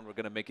move down. We're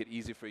going to make it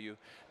easy for you.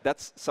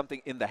 That's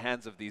something in the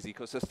hands of these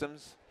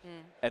ecosystems.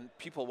 And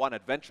people want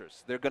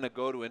adventures. They're going to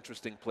go to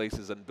interesting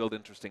places and build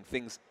interesting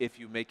things if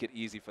you make it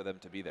easy for them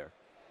to be there.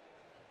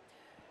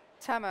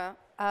 Tammer,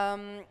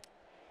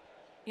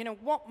 you know,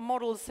 what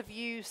models have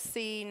you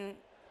seen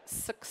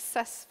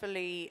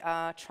successfully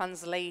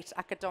translate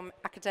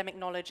academic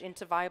knowledge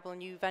into viable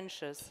new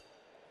ventures?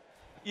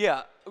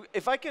 Yeah,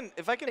 if I can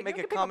make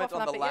a comment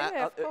on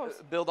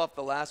the build off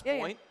the last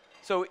point.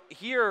 So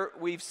here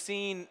we've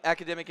seen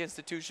academic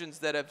institutions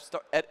that have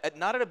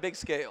not at a big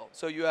scale.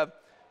 So you have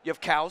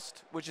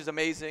KAUST, which is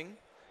amazing.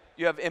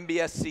 You have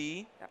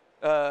MBSC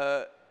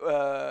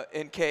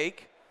in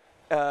Cake.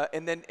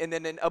 And then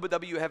in Abu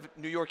Dhabi, you have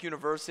New York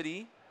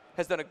University,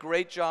 has done a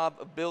great job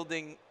of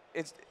building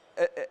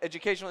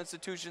educational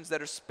institutions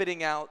that are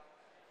spitting out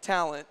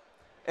talent.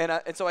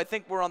 And so I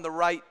think we're on the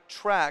right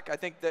track. I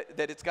think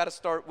that it's got to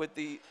start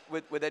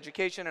with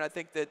education, and I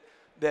think that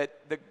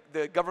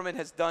the government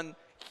has done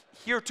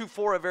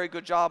heretofore a very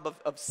good job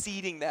of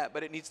seeding that,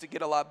 but it needs to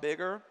get a lot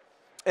bigger.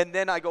 And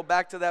then I go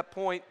back to that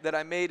point that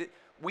I made.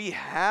 We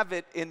have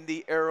it in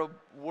the Arab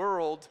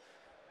world.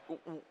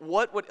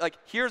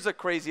 Here's a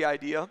crazy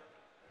idea.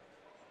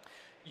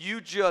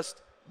 You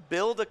just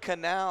build a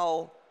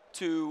canal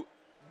to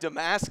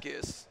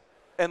Damascus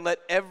and let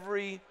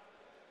every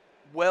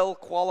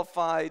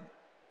well-qualified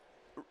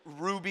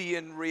Ruby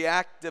and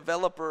React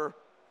developer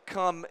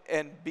come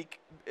and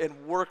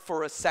work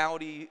for a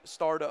Saudi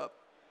startup.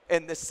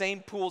 And the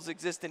same pools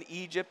exist in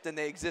Egypt, and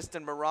they exist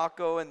in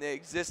Morocco, and they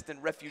exist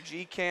in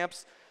refugee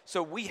camps.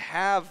 So we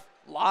have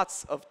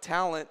lots of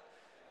talent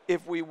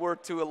if we were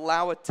to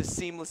allow it to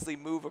seamlessly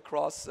move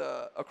across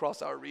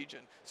our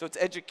region. So it's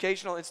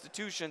educational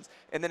institutions,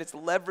 and then it's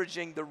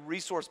leveraging the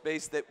resource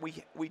base that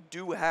we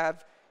do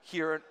have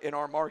here in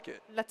our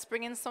market. Let's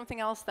bring in something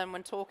else then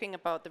when talking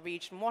about the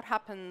region. What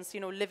happens,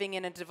 you know, living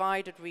in a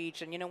divided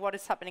region? You know, what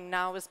is happening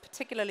now is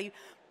particularly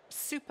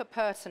super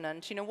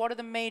pertinent. You know, what are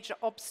the major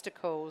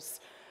obstacles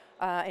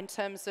in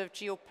terms of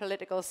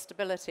geopolitical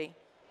stability?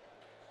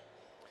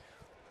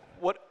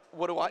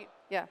 What do I?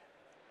 Yeah.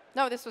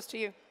 No, this was to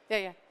you.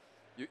 Yeah.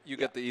 You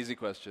get the easy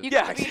question. You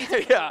Yeah, got a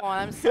really yeah. one.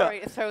 I'm sorry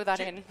to throw that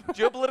in.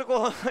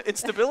 Geopolitical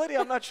instability?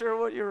 I'm not sure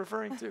what you're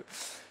referring to.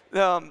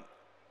 That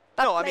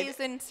no, I mean, plays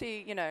into,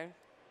 you know.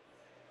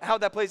 how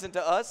that plays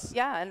into us?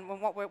 Yeah, and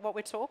what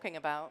we're talking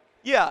about.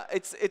 Yeah,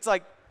 it's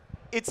like,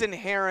 it's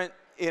inherent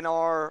in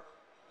our,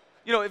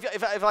 you know,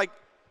 if like,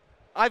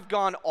 I've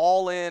gone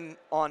all in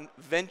on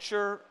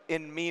venture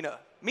in MENA.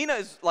 MENA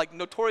is like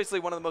notoriously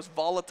one of the most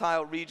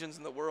volatile regions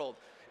in the world.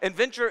 And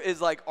venture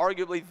is like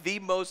arguably the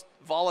most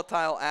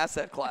volatile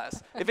asset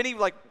class. If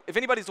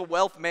anybody's a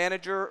wealth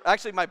manager,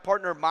 actually my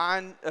partner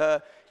mine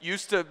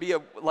used to be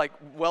a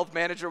wealth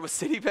manager with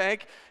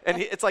Citibank,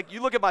 and it's like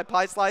you look at my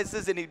pie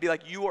slices and he'd be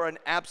like, "You are an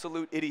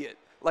absolute idiot.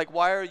 Like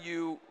why are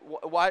you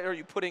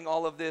putting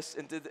all of this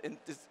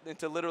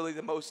into literally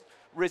the most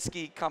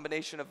risky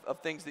combination of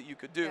things that you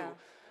could do?" Yeah.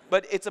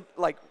 But it's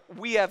like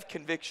we have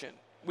conviction.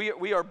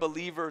 We are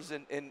believers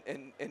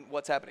in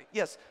what's happening.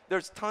 Yes,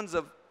 there's tons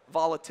of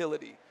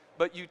volatility,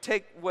 but you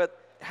take what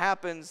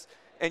happens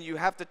and you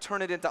have to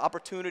turn it into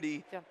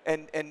opportunity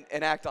and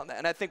act on that.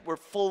 And I think we're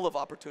full of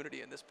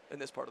opportunity in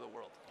this part of the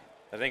world.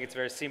 I think it's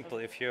very simple.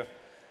 If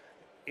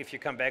you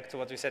come back to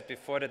what we said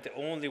before, that the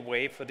only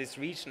way for this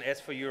region,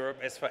 as for Europe,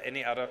 as for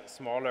any other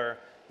smaller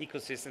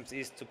ecosystems,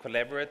 is to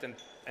collaborate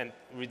and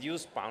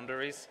reduce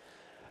boundaries,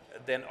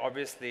 then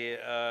obviously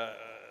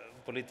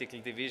political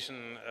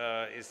division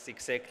is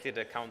exactly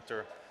the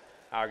counter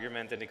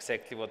argument and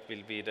exactly what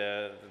will be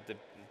the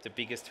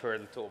biggest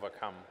hurdle to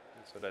overcome.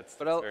 So that's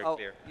very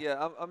clear.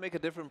 Yeah, I'll make a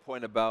different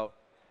point about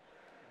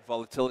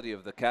volatility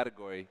of the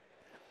category.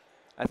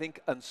 I think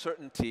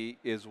uncertainty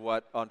is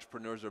what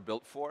entrepreneurs are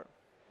built for.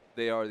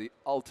 They are the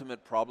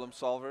ultimate problem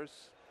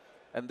solvers.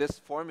 And this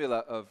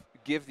formula of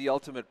give the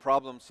ultimate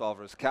problem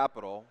solvers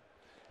capital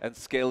and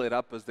scale it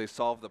up as they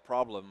solve the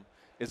problem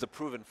is a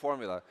proven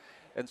formula.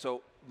 And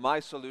so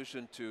my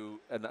solution to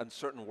an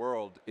uncertain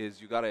world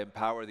is you got to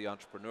empower the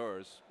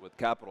entrepreneurs with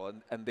capital,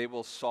 and they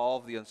will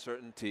solve the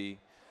uncertainty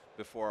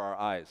before our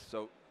eyes.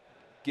 So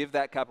give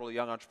that capital to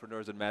young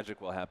entrepreneurs and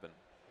magic will happen.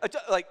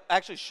 Like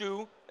actually,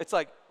 Shu, it's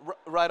like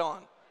right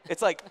on.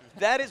 It's like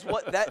that is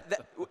what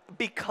that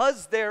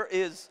because there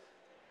is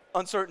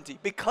uncertainty,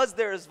 because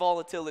there is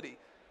volatility,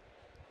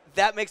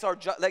 that makes our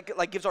job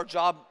like gives our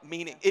job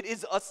meaning. It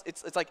is us.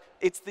 It's like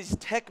it's these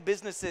tech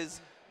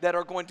businesses that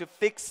are going to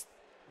fix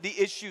the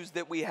issues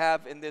that we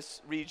have in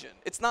this region.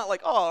 It's not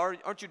like, oh,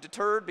 aren't you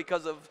deterred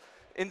because of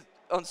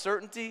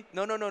uncertainty?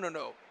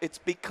 No. It's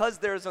because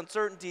there's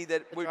uncertainty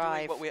that we're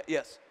doing what we.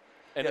 Yes.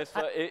 And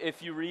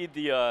if you read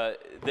the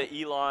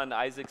Elon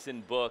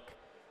Isaacson book,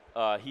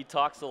 he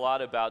talks a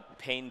lot about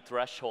pain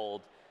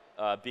threshold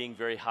being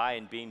very high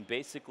and being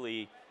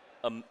basically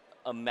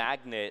a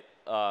magnet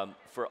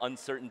for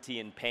uncertainty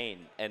and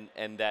pain.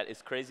 And that,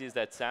 as crazy as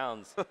that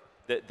sounds,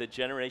 the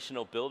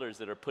generational builders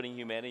that are putting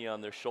humanity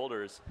on their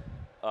shoulders,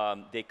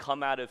 they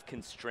come out of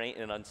constraint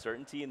and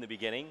uncertainty in the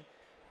beginning,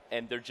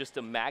 and they're just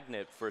a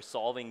magnet for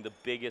solving the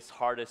biggest,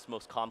 hardest,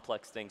 most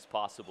complex things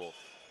possible.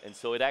 And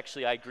so it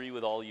actually, I agree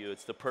with all you,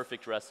 it's the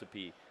perfect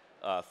recipe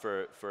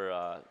for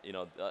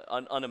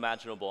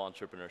unimaginable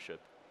entrepreneurship.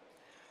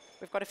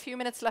 We've got a few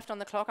minutes left on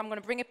the clock. I'm going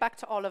to bring it back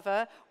to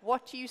Oliver.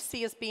 What do you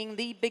see as being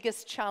the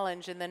biggest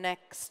challenge in the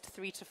next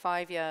 3 to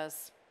 5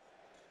 years?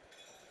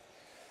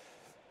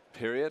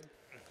 Period.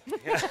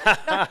 Just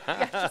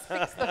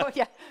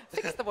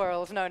fix the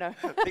world. No.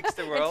 Fix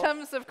the world. In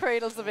terms of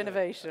cradles of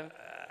innovation.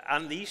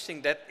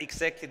 Unleashing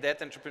exactly that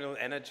entrepreneurial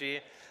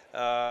energy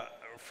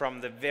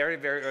from the very,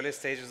 very early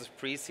stages of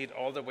pre-seed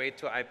all the way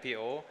to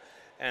IPO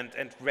and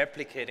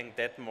replicating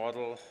that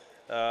model,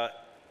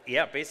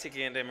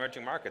 basically in the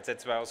emerging markets.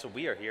 That's why also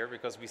we are here,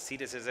 because we see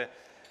this as a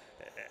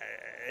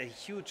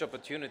huge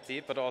opportunity,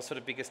 but also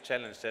the biggest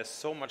challenge. There's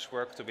so much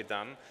work to be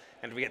done,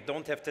 and we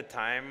don't have the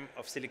time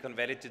of Silicon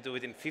Valley to do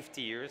it in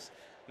 50 years.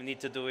 We need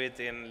to do it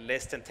in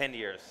less than 10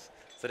 years.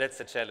 So that's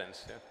the challenge.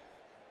 Yeah.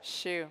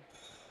 Shu.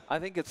 I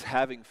think it's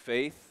having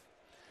faith.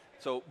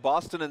 So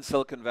Boston and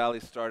Silicon Valley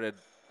started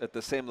at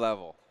the same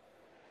level.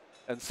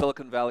 And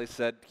Silicon Valley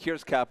said,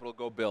 here's capital,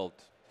 go build.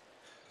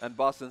 And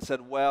Boston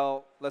said,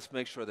 well, let's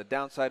make sure the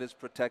downside is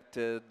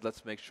protected.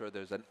 Let's make sure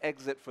there's an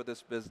exit for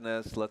this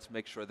business. Let's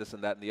make sure this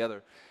and that and the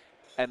other.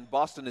 And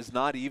Boston is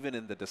not even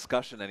in the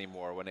discussion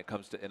anymore when it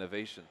comes to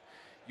innovation.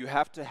 You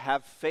have to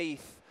have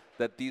faith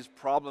that these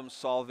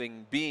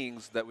problem-solving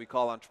beings that we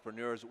call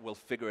entrepreneurs will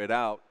figure it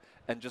out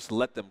and just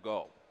let them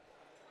go.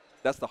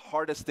 That's the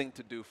hardest thing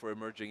to do for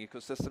emerging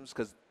ecosystems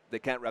because they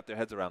can't wrap their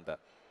heads around that.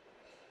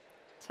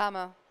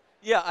 Tammer.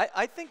 Yeah,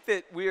 I think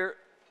that we're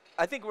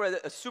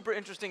at a super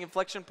interesting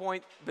inflection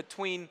point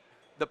between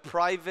the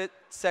private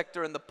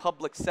sector and the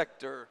public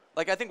sector.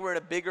 Like I think we're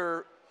at a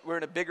bigger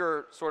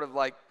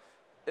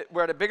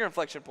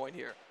inflection point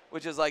here,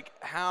 which is like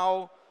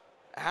how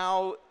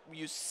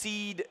you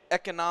seed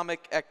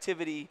economic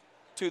activity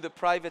to the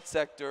private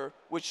sector,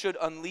 which should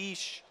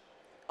unleash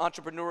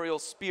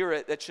entrepreneurial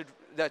spirit that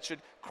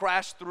should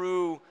crash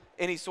through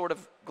any sort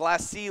of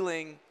glass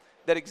ceiling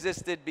that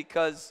existed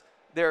because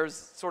there's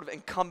sort of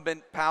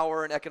incumbent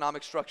power and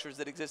economic structures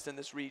that exist in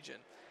this region.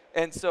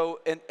 And so,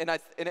 and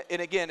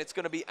again, it's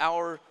going to be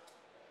our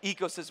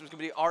ecosystem, it's going to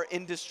be our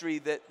industry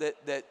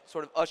that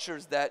sort of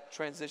ushers that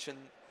transition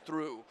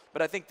through.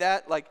 But I think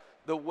that, like,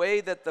 the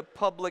way that the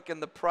public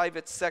and the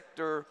private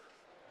sector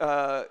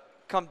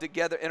come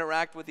together,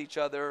 interact with each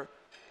other,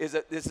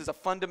 this is a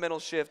fundamental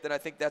shift, and I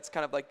think that's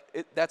kind of like,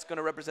 that's going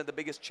to represent the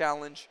biggest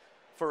challenge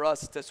for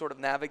us to sort of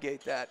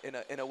navigate that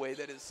in a way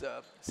that is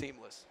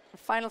seamless.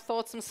 Final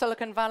thoughts from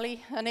Silicon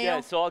Valley, Anil? Yeah,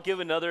 so I'll give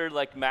another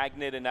like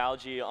magnet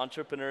analogy.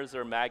 Entrepreneurs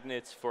are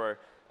magnets for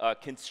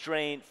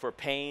constraint, for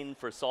pain,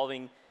 for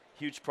solving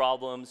huge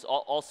problems.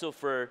 Also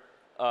for,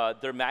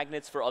 they're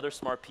magnets for other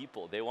smart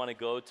people. They want to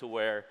go to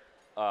where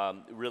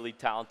really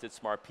talented,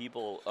 smart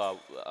people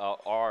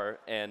are.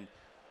 And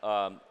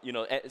you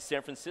know, at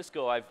San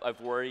Francisco,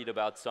 I've worried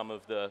about some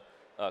of the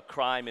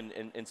crime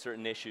and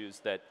certain issues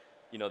that,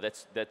 you know,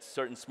 that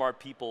certain smart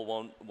people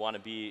won't want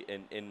to be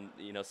in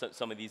you know,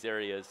 some of these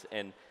areas.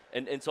 And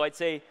so I'd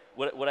say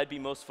what I'd be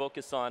most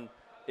focused on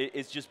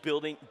is just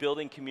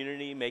building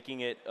community, making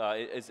it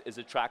as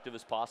attractive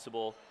as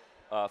possible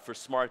for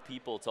smart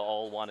people to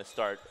all want to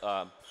start,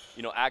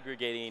 you know,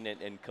 aggregating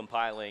and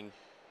compiling,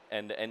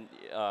 and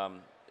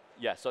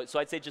yeah. So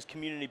I'd say just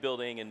community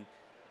building and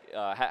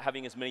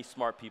having as many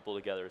smart people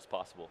together as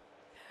possible.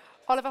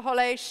 Oliver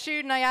Holle,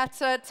 Shu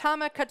Nyatta,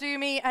 Tammer,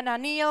 Qaddumi, and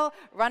Anil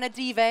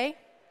Ranadive.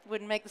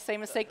 Wouldn't make the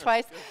same mistake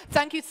twice.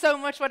 Thank you so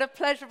much. What a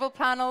pleasurable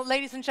panel.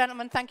 Ladies and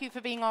gentlemen, thank you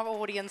for being our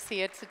audience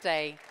here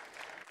today.